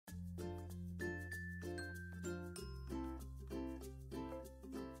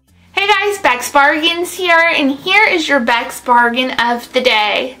Beck's Bargains here, and here is your Beck's Bargain of the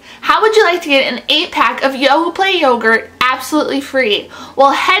day. How would you like to get an 8-pack of Yoplait yogurt absolutely free?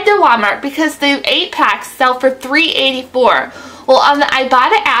 Well, head to Walmart because the 8-packs sell for $3.84. Well, on the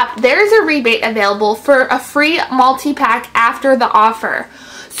Ibotta app, there's a rebate available for a free multi-pack after the offer.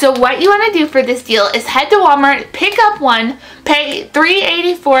 So what you want to do for this deal is head to Walmart, pick up one, pay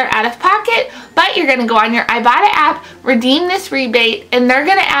 $3.84 out of pocket, but you're going to go on your Ibotta app, redeem this rebate, and they're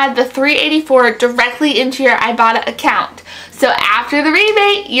going to add the $3.84 directly into your Ibotta account. So after the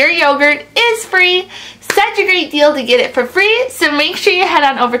rebate, your yogurt is free. Such a great deal to get it for free, so make sure you head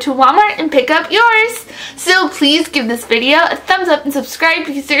on over to Walmart and pick up yours. So please give this video a thumbs up and subscribe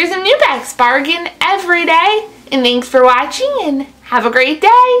because there's a new Beck's Bargain every day. And thanks for watching and have a great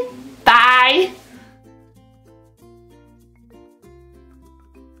day. Bye.